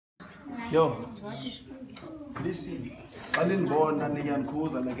Yo, listen, I didn't born and again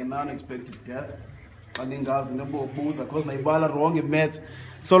cause like an unexpected death. I didn't guys never booze because my ball wrong in met.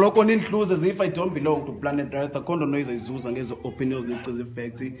 So local includes as if I don't belong to planet Earth. I can't know is Zeus and his opinions that is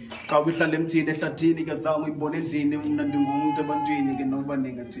effective. Kawitla lemti the Latini Gazam with Bonelini and the moon to Bandini and no one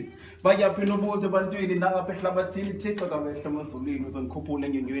negative. By Yapino to Bandini, Nagabatini, take away from Mussolini and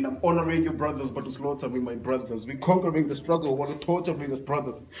Copuling you and I'm honoring your brothers, but slaughtering my brothers. We're conquering the struggle while torturing us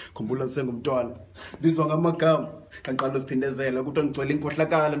brothers. Kumbula Sengum Dawn. This one I'm a gum. And Carlos Pindezela, good on Twelling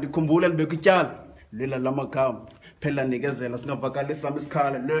Kotlakal and the Kumbula and Bekichal. Lila Lama Kam, Pella Nigazela, Snavakali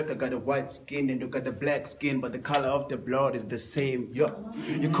Samiskala, Lurk, I got the white skin and you got the black skin, but the color of the blood is the same. Yo,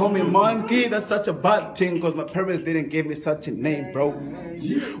 you call me monkey, that's such a bad thing, because my parents didn't give me such a name, bro.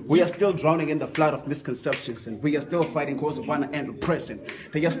 We are still drowning in the flood of misconceptions, and we are still fighting cause of honor and oppression.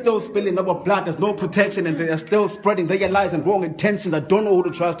 They are still spilling our blood, there's no protection, and they are still spreading their lies and wrong intentions. I don't know who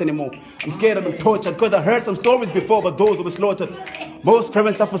to trust anymore. I'm scared of being tortured, because I heard some stories before, but those who were slaughtered. Most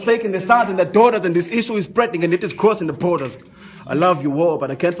parents are forsaking their sons and their daughters, and this issue is spreading and it is crossing the borders. I love you all,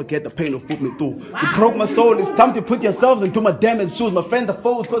 but I can't forget the pain of put me through. You broke my soul, it's time to put yourselves into my damaged shoes. My friends are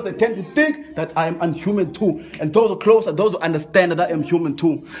foes because they tend to think that I am unhuman too. And those who are close are those who understand that I am human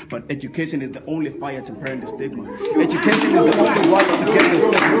too. But education is the only fire to burn the stigma. Education is the only wire to get the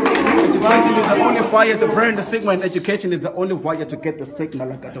stigma. Education is the only fire to burn the stigma, and education is the only wire to get the stigma.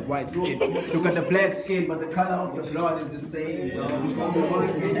 Like at the white skin. Look at the black skin, but the color of the blood is the same.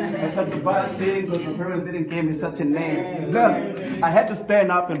 It's such a bad thing because my parents didn't give me such a name. Look, I had to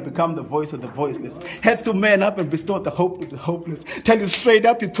stand up and become the voice of the voiceless. Had to man up and bestow the hope to the hopeless. Tell you straight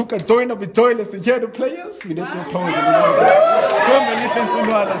up, you took a joint of the joyless. And hear the players? We didn't do toys in the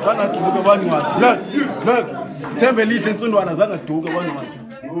Look, Sonele Ntsundwana zangaduka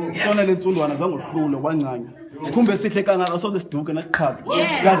wanqanya. Sonele Ntsundwana zangohlula wanqanya. Sikhumbe sihle kangaka sozesiduke naqhaqha.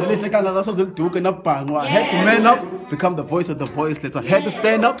 Gazi lihle kangaka sozeliduke nabhangqa. I had to man up, become the voice of the voiceless. I had to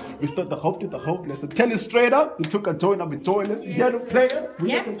stand up, restore the hope to the hopeless. And tell you straight up, you took a joint of the joyless. You hear the players? We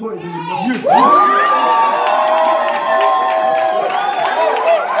didn't do toys in the